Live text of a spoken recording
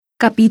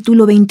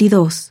Capítulo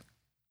 22.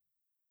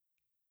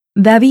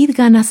 David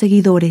gana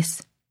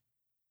seguidores.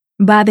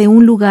 Va de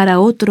un lugar a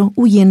otro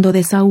huyendo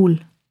de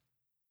Saúl.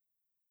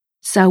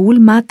 Saúl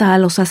mata a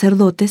los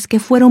sacerdotes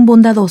que fueron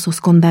bondadosos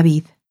con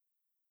David.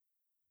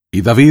 Y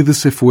David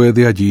se fue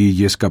de allí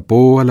y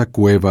escapó a la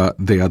cueva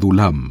de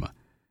Adulam.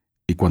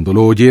 Y cuando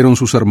lo oyeron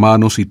sus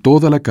hermanos y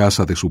toda la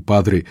casa de su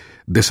padre,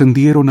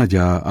 descendieron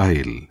allá a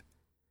él.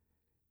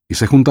 Y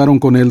se juntaron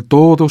con él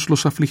todos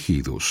los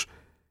afligidos,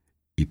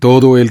 y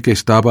todo el que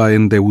estaba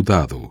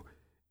endeudado,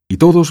 y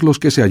todos los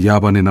que se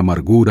hallaban en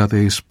amargura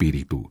de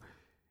espíritu,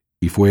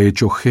 y fue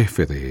hecho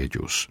jefe de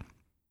ellos.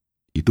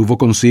 Y tuvo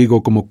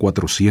consigo como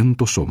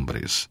 400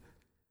 hombres.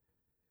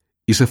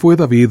 Y se fue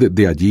David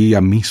de allí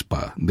a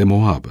Mispa de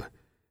Moab,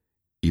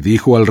 y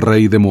dijo al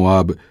rey de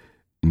Moab: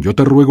 Yo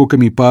te ruego que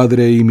mi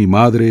padre y mi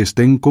madre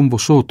estén con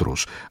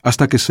vosotros,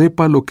 hasta que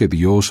sepa lo que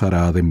Dios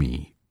hará de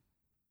mí.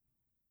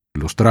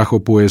 Los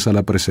trajo pues a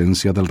la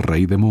presencia del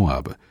rey de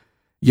Moab,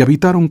 y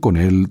habitaron con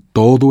él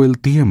todo el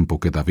tiempo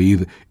que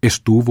David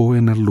estuvo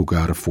en el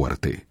lugar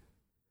fuerte.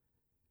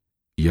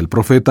 Y el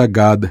profeta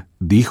Gad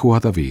dijo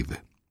a David: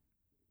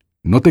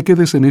 No te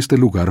quedes en este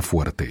lugar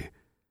fuerte,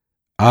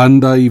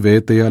 anda y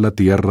vete a la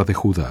tierra de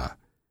Judá.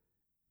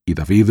 Y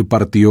David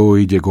partió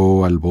y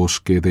llegó al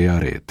bosque de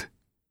Aret.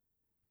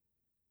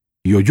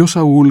 Y oyó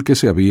Saúl que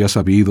se había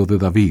sabido de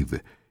David,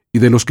 y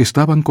de los que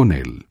estaban con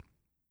él.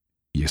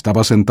 Y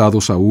estaba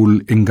sentado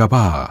Saúl en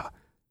Gabaa,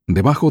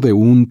 debajo de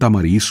un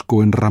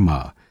tamarisco en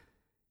Ramá,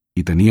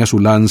 y tenía su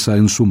lanza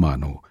en su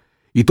mano,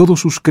 y todos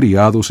sus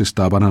criados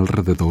estaban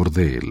alrededor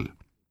de él.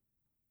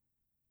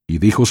 Y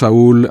dijo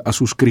Saúl a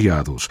sus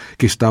criados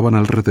que estaban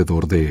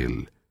alrededor de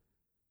él: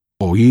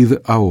 Oíd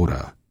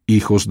ahora,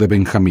 hijos de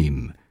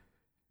Benjamín.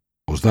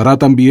 ¿Os dará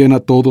también a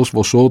todos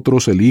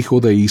vosotros el hijo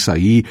de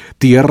Isaí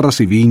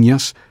tierras y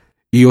viñas,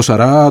 y os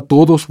hará a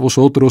todos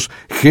vosotros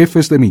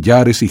jefes de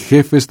millares y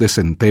jefes de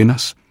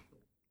centenas,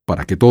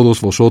 para que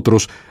todos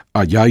vosotros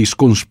hayáis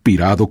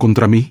conspirado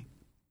contra mí?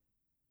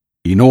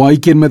 ¿Y no hay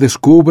quien me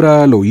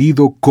descubra al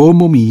oído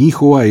cómo mi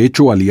hijo ha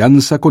hecho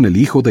alianza con el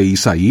hijo de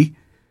Isaí?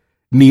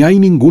 Ni hay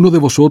ninguno de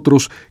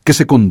vosotros que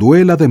se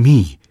conduela de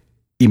mí,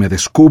 y me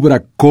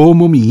descubra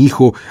cómo mi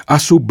hijo ha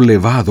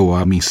sublevado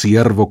a mi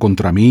siervo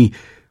contra mí,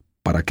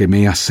 para que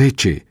me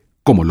aceche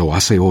como lo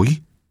hace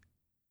hoy.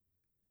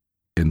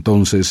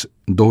 Entonces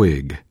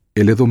Doeg,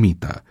 el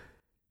edomita,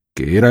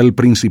 que era el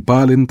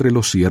principal entre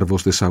los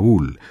siervos de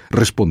Saúl,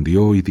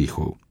 respondió y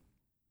dijo: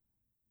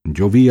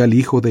 Yo vi al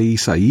hijo de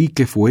Isaí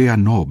que fue a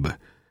Nob,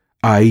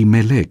 a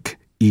Ahimelech,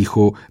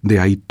 hijo de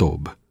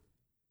Ahitob.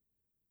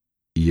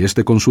 Y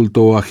éste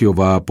consultó a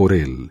Jehová por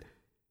él,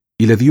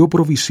 y le dio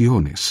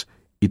provisiones,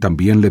 y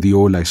también le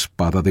dio la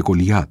espada de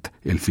Goliat,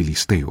 el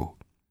filisteo.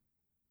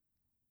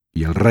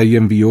 Y el rey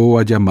envió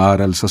a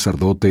llamar al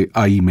sacerdote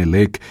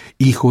Ahimelech,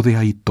 hijo de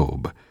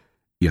Ahitob,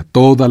 y a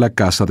toda la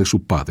casa de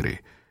su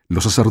padre,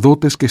 los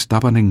sacerdotes que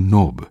estaban en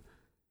Nob,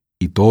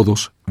 y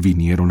todos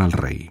vinieron al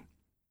rey.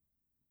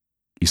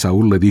 Y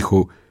Saúl le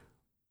dijo: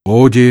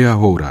 Oye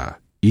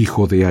ahora,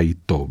 hijo de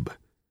Ahitob.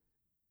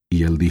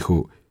 Y él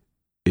dijo: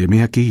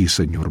 Heme aquí,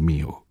 señor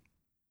mío.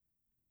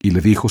 Y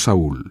le dijo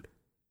Saúl: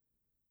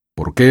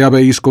 ¿Por qué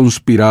habéis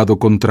conspirado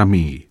contra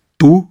mí,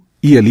 tú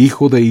y el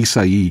hijo de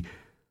Isaí,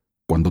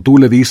 cuando tú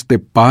le diste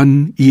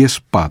pan y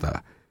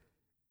espada,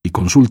 y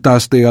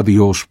consultaste a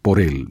Dios por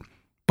él,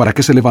 para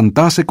que se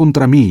levantase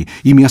contra mí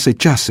y me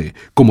acechase,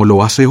 como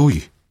lo hace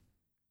hoy?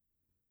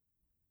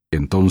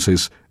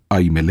 Entonces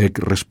Ahimelech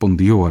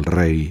respondió al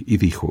rey y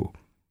dijo: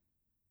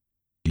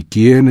 ¿Y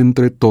quién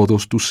entre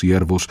todos tus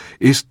siervos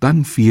es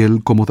tan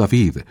fiel como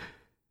David,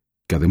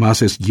 que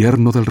además es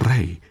yerno del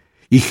rey,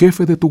 y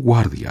jefe de tu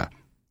guardia,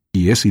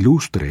 y es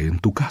ilustre en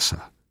tu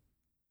casa?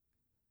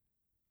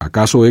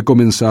 ¿Acaso he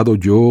comenzado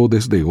yo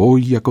desde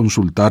hoy a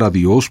consultar a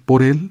Dios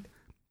por él?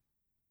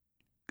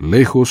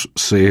 Lejos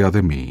sea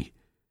de mí.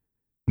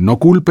 No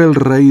culpe el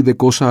rey de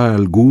cosa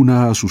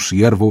alguna a su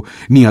siervo,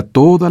 ni a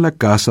toda la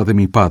casa de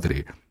mi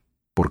padre,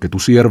 porque tu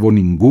siervo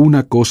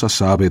ninguna cosa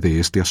sabe de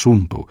este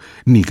asunto,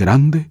 ni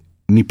grande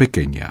ni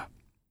pequeña.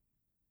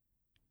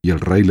 Y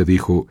el rey le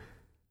dijo: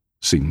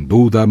 Sin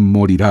duda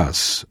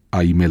morirás,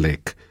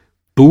 Ahimelech,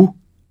 tú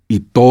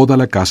y toda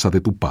la casa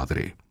de tu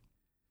padre.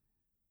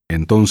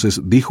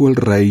 Entonces dijo el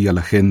rey a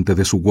la gente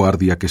de su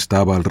guardia que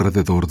estaba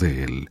alrededor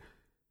de él: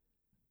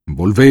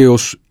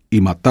 Volveos y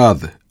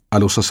matad a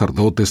los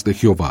sacerdotes de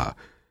Jehová,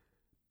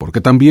 porque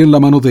también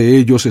la mano de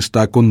ellos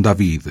está con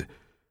David,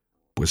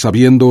 pues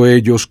sabiendo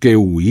ellos que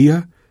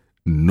huía,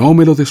 no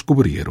me lo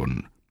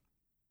descubrieron.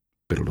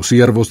 Pero los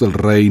siervos del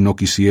rey no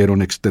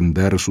quisieron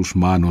extender sus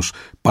manos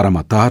para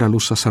matar a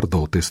los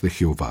sacerdotes de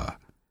Jehová.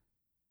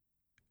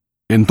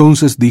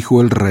 Entonces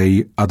dijo el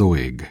rey a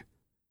Doeg: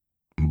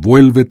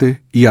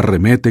 Vuélvete y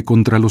arremete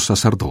contra los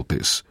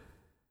sacerdotes.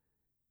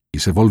 Y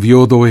se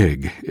volvió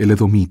Doeg, el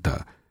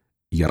edomita,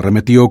 y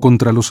arremetió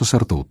contra los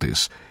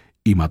sacerdotes,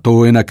 y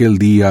mató en aquel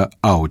día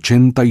a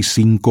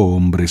 85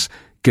 hombres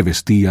que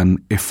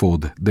vestían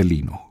efod de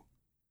lino.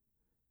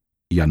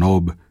 Y a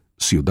Nob,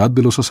 ciudad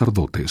de los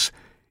sacerdotes,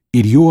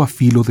 hirió a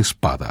filo de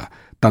espada,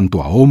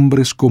 tanto a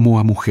hombres como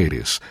a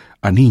mujeres,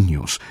 a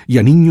niños y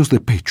a niños de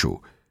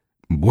pecho,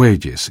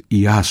 bueyes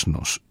y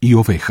asnos y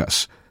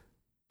ovejas,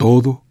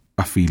 todo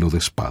a filo de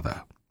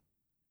espada.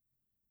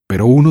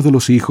 Pero uno de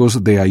los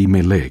hijos de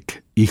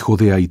Ahimelech, hijo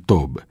de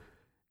Ahitob,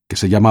 que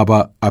se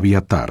llamaba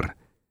Abiatar,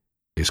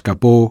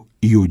 escapó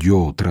y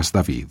huyó tras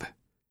David.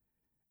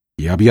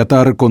 Y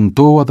Abiatar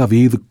contó a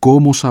David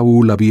cómo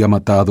Saúl había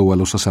matado a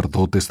los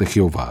sacerdotes de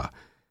Jehová.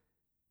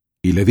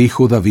 Y le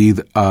dijo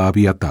David a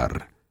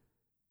Abiatar: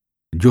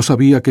 Yo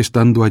sabía que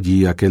estando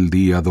allí aquel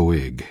día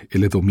Doeg,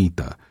 el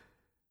edomita,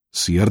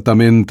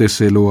 ciertamente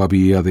se lo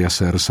había de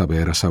hacer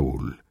saber a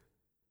Saúl.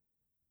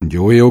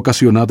 Yo he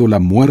ocasionado la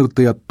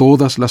muerte a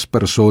todas las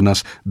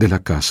personas de la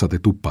casa de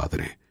tu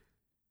padre.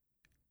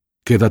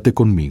 Quédate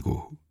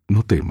conmigo,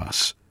 no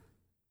temas.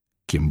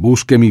 Quien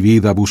busque mi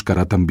vida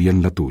buscará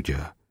también la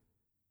tuya,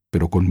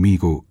 pero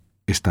conmigo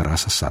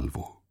estarás a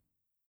salvo.